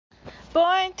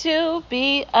Born to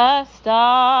be a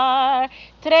star.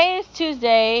 Today is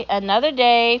Tuesday, another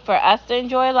day for us to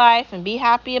enjoy life and be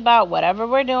happy about whatever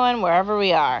we're doing, wherever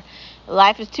we are.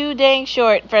 Life is too dang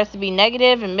short for us to be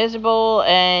negative and miserable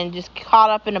and just caught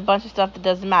up in a bunch of stuff that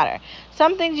doesn't matter.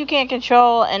 Some things you can't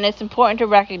control, and it's important to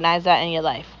recognize that in your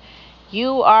life.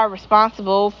 You are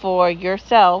responsible for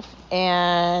yourself,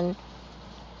 and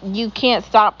you can't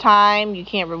stop time, you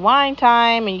can't rewind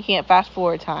time, and you can't fast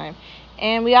forward time.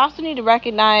 And we also need to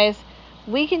recognize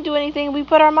we can do anything we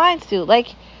put our minds to. Like,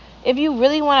 if you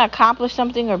really want to accomplish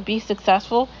something or be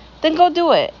successful, then go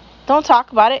do it. Don't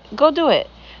talk about it, go do it.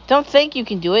 Don't think you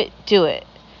can do it, do it.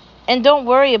 And don't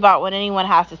worry about what anyone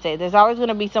has to say. There's always going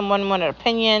to be someone with an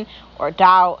opinion or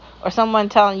doubt or someone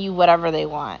telling you whatever they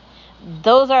want.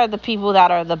 Those are the people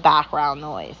that are the background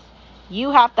noise.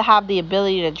 You have to have the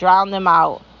ability to drown them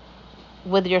out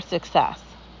with your success.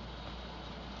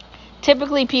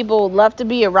 Typically, people love to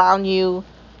be around you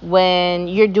when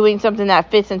you're doing something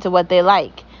that fits into what they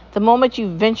like. The moment you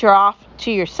venture off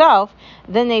to yourself,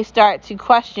 then they start to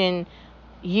question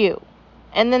you.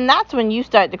 And then that's when you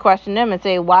start to question them and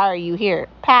say, why are you here?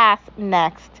 Pass,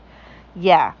 next.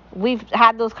 Yeah, we've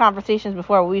had those conversations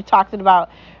before. We've talked about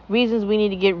reasons we need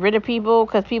to get rid of people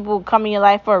because people come in your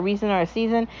life for a reason or a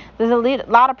season. There's a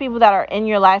lot of people that are in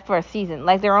your life for a season.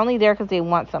 Like, they're only there because they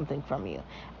want something from you.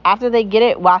 After they get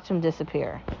it, watch them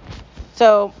disappear.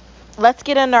 So let's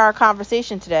get into our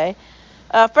conversation today.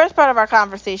 First part of our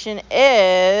conversation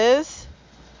is,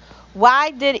 why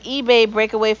did eBay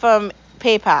break away from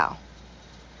PayPal?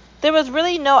 There was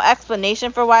really no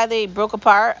explanation for why they broke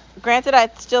apart. Granted, I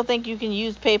still think you can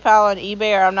use PayPal on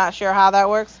eBay, or I'm not sure how that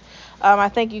works. I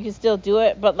think you can still do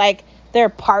it, but like their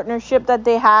partnership that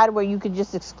they had where you could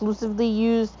just exclusively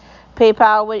use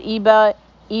PayPal with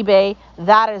eBay,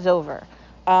 that is over.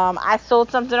 I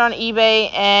sold something on eBay,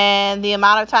 and the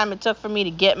amount of time it took for me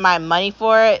to get my money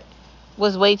for it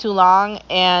was way too long,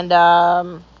 and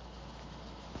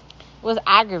was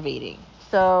aggravating.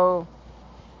 So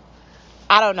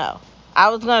I don't know. I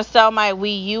was going to sell my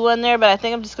Wii U on there, but I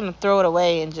think I'm just going to throw it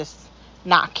away and just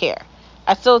not care.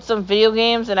 I sold some video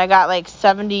games, and I got like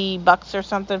 $70 or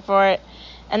something for it,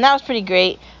 and that was pretty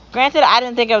great. Granted, I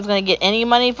didn't think I was going to get any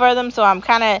money for them, so I'm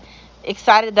kind of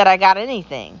excited that I got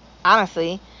anything,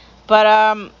 honestly.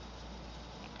 But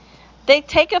they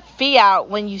take a fee out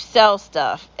when you sell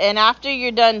stuff, and after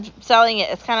you're done selling it,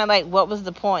 it's kind of like, what was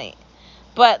the point?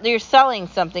 But you're selling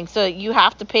something, so you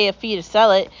have to pay a fee to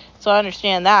sell it, so I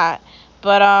understand that.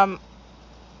 But I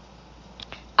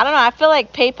don't know, I feel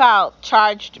like PayPal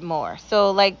charged more,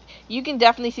 so like you can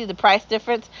definitely see the price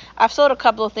difference. I've sold a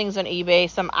couple of things on eBay,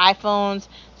 some iPhones,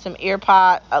 some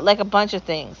AirPods, like a bunch of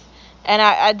things, and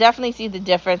I definitely see the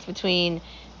difference between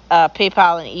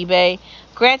PayPal and eBay.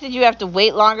 Granted, you have to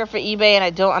wait longer for eBay, and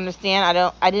I don't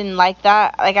understand. I didn't like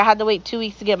that. Like, I had to wait 2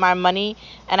 weeks to get my money,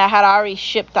 and I had already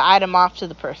shipped the item off to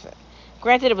the person.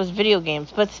 Granted, it was video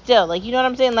games, but still, like, you know what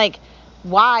I'm saying? Like,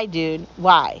 why, dude?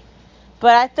 Why?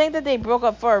 But I think that they broke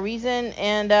up for a reason,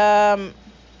 and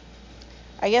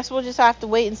I guess we'll just have to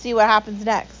wait and see what happens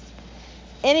next.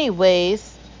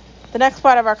 Anyways, the next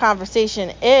part of our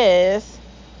conversation is,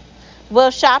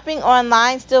 will shopping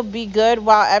online still be good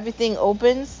while everything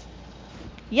opens?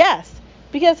 Yes,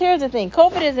 because here's the thing.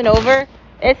 COVID isn't over.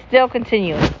 It's still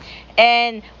continuing.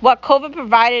 And what COVID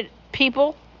provided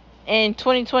people in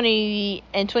 2020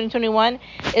 and 2021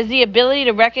 is the ability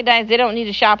to recognize they don't need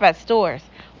to shop at stores,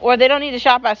 or they don't need to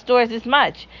shop at stores as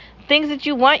much. Things that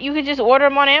you want, you can just order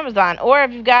them on Amazon. Or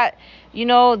if you've got,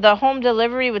 the home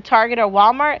delivery with Target or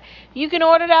Walmart, you can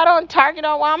order that on Target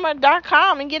or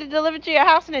Walmart.com and get it delivered to your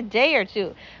house in a day or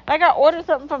two. Like, I ordered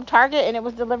something from Target and it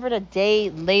was delivered a day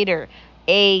later.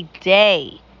 A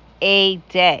day. A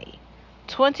day.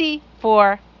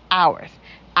 24 hours.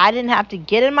 I didn't have to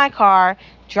get in my car,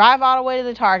 drive all the way to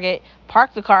the Target,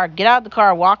 park the car, get out of the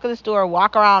car, walk to the store,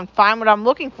 walk around, find what I'm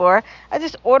looking for. I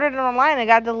just ordered it online and it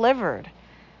got delivered.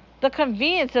 The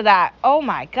convenience of that, oh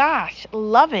my gosh,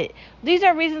 love it. These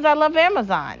are reasons I love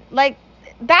Amazon. Like,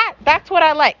 that's what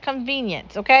I like,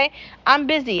 convenience, okay? I'm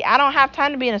busy. I don't have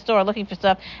time to be in a store looking for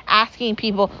stuff, asking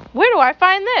people, where do I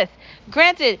find this?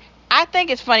 Granted, I think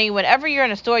it's funny whenever you're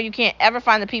in a store, you can't ever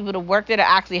find the people to work there to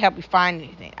actually help you find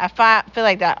anything. Feel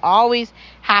like that always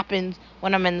happens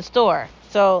when I'm in the store.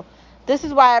 So this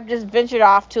is why I've just ventured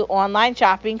off to online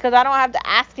shopping, because I don't have to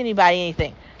ask anybody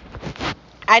anything.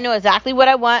 I know exactly what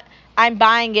I want. I'm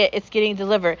buying it. It's getting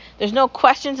delivered. There's no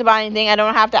questions about anything. I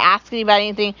don't have to ask anybody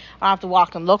anything. I don't have to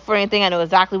walk and look for anything. I know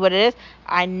exactly what it is.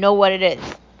 I know what it is.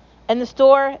 In the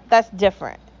store, that's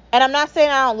different. And I'm not saying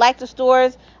I don't like the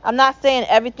stores. I'm not saying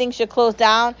everything should close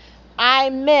down. I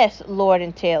miss Lord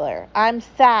and Taylor. I'm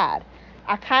sad.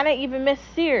 I kind of even miss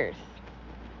Sears.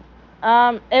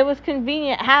 It was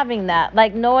convenient having that,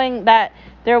 like knowing that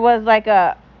there was like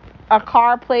a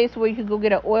car place where you could go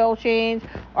get an oil change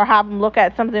or have them look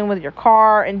at something with your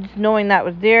car, and just knowing that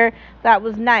was there, that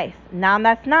was nice. Now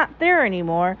that's not there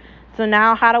anymore. So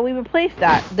now how do we replace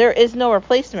that? There is no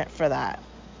replacement for that.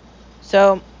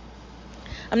 So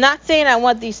I'm not saying I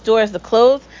want these stores to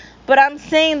close, but I'm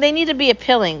saying they need to be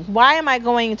appealing. Why am I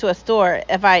going into a store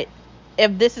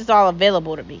if this is all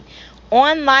available to me?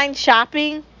 Online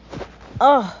shopping,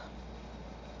 ugh,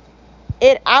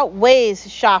 it outweighs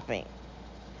shopping.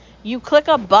 You click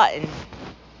a button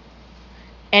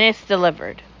and it's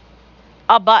delivered.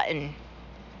 A button.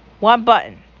 One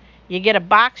button. You get a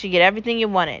box, you get everything you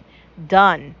wanted.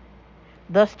 Done.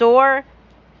 The store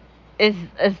is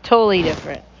totally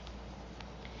different.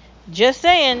 Just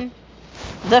saying,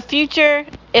 the future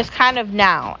is kind of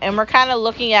now, and we're kind of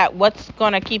looking at what's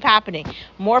going to keep happening.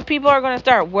 More people are going to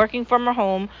start working from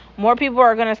home. More people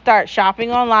are going to start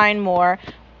shopping online more.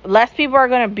 Less people are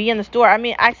going to be in the store. I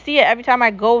mean, I see it every time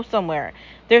I go somewhere.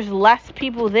 There's less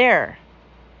people there.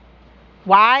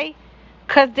 Why?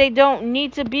 Because they don't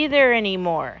need to be there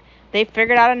anymore. They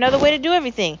figured out another way to do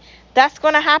everything. That's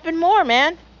going to happen more,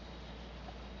 man.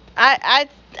 I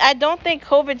don't think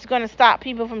COVID's going to stop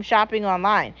people from shopping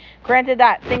online. Granted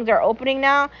that things are opening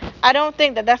now, I don't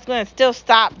think that that's going to still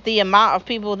stop the amount of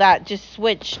people that just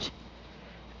switched.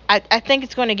 I think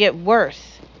it's going to get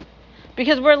worse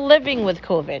because we're living with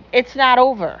COVID. It's not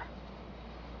over.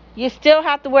 You still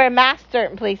have to wear a mask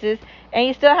certain places, and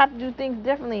you still have to do things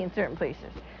differently in certain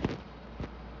places.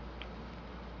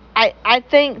 I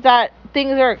think that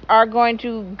things are going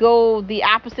to go the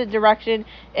opposite direction,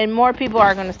 and more people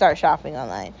are going to start shopping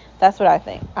online. That's what I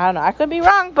think. I don't know. I could be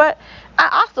wrong, but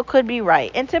I also could be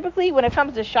right. And typically when it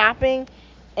comes to shopping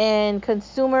and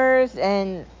consumers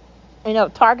and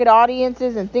target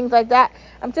audiences and things like that,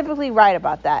 I'm typically right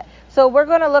about that. So we're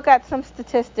going to look at some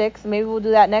statistics. Maybe we'll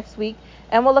do that next week,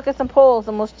 and we'll look at some polls,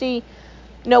 and we'll see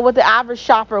what the average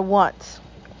shopper wants,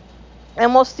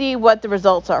 and we'll see what the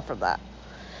results are from that.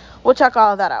 We'll check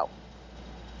all of that out.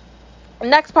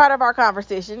 Next part of our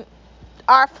conversation: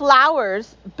 are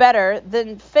flowers better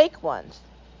than fake ones?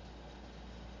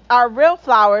 Are real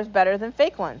flowers better than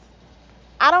fake ones?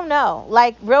 I don't know.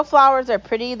 Like, real flowers are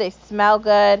pretty, they smell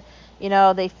good,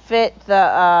 they fit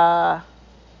the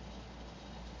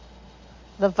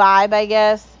vibe, I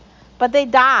guess. But they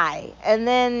die, and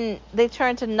then they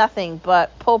turn to nothing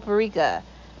but potpourri.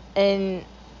 And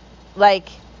like,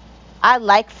 I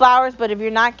like flowers, but if you're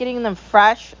not getting them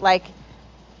fresh, like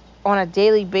on a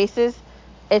daily basis,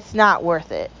 it's not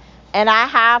worth it. And I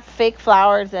have fake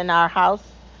flowers in our house,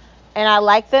 and I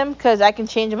like them because I can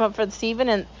change them up for the season,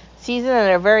 and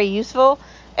they're very useful.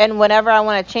 And whenever I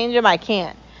want to change them, I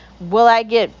can. Will I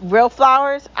get real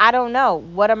flowers? I don't know.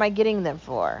 What am I getting them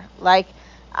for? Like,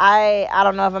 I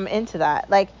don't know if I'm into that.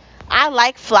 Like, I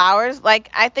like flowers. Like,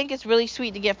 I think it's really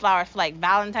sweet to get flowers for like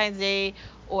Valentine's Day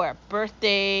or a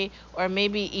birthday or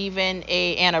maybe even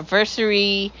a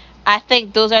anniversary. I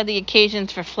think those are the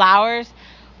occasions for flowers.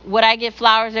 Would I get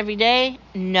flowers every day?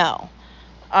 No.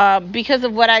 Because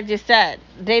of what I just said.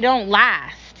 They don't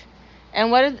last.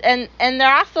 And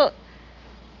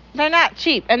they're not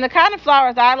cheap. And the kind of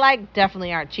flowers I like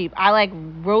definitely aren't cheap. I like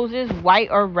roses, white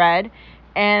or red,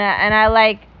 and I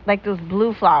like those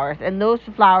blue flowers. And those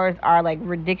flowers are like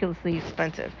ridiculously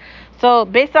expensive. So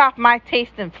based off my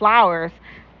taste in flowers,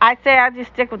 I'd say I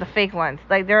just stick with the fake ones.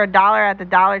 Like, they're $1 at the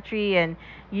Dollar Tree, and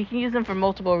you can use them for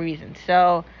multiple reasons.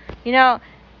 So,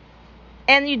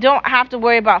 and you don't have to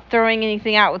worry about throwing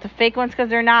anything out with the fake ones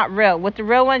because they're not real. With the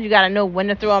real ones, you got to know when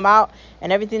to throw them out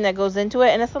and everything that goes into it,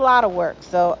 and it's a lot of work.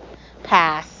 So,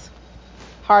 pass.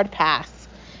 Hard pass.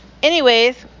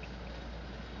 Anyways,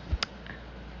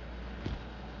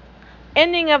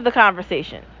 ending of the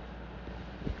conversation.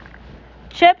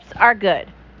 Chips are good.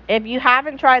 If you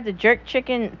haven't tried the jerk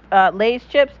chicken Lay's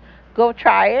chips, go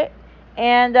try it.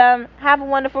 And have a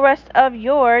wonderful rest of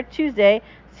your Tuesday.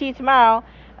 See you tomorrow.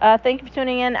 Thank you for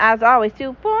tuning in, as always,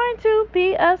 to Born to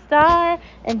Be a Star.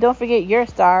 And don't forget your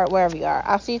star wherever you are.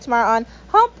 I'll see you tomorrow on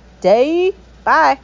Hump Day. Bye.